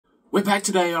We're back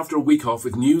today after a week off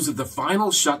with news of the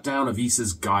final shutdown of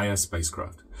ESA's Gaia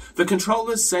spacecraft. The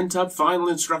controllers sent up final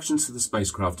instructions to the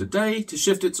spacecraft today to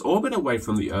shift its orbit away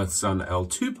from the Earth-Sun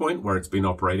L2 point where it's been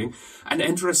operating and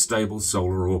enter a stable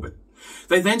solar orbit.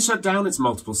 They then shut down its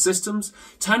multiple systems.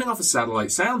 Turning off a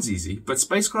satellite sounds easy, but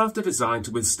spacecraft are designed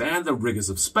to withstand the rigors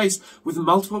of space with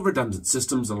multiple redundant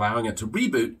systems, allowing it to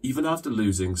reboot even after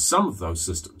losing some of those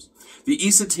systems. The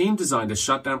ESA team designed a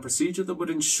shutdown procedure that would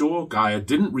ensure Gaia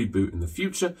didn't reboot in the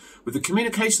future, with the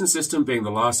communication system being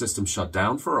the last system shut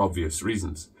down for obvious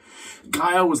reasons.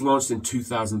 Gaia was launched in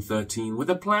 2013 with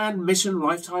a planned mission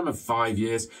lifetime of 5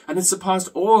 years and has surpassed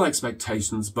all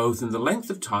expectations both in the length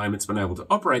of time it's been able to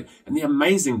operate and the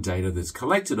amazing data that's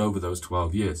collected over those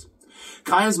 12 years.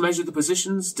 Gaia's measured the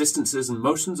positions, distances and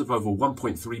motions of over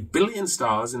 1.3 billion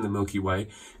stars in the Milky Way,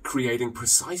 creating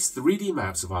precise 3D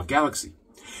maps of our galaxy.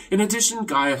 In addition,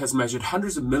 Gaia has measured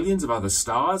hundreds of millions of other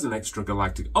stars and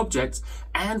extragalactic objects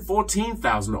and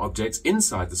 14,000 objects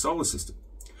inside the solar system.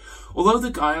 Although the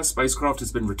Gaia spacecraft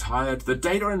has been retired, the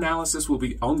data analysis will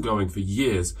be ongoing for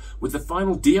years, with the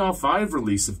final DR5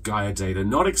 release of Gaia data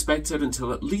not expected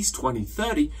until at least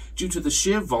 2030 due to the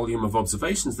sheer volume of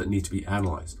observations that need to be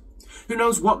analysed. Who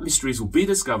knows what mysteries will be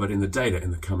discovered in the data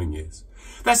in the coming years.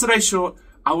 That's today's short.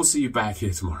 I will see you back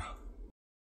here tomorrow.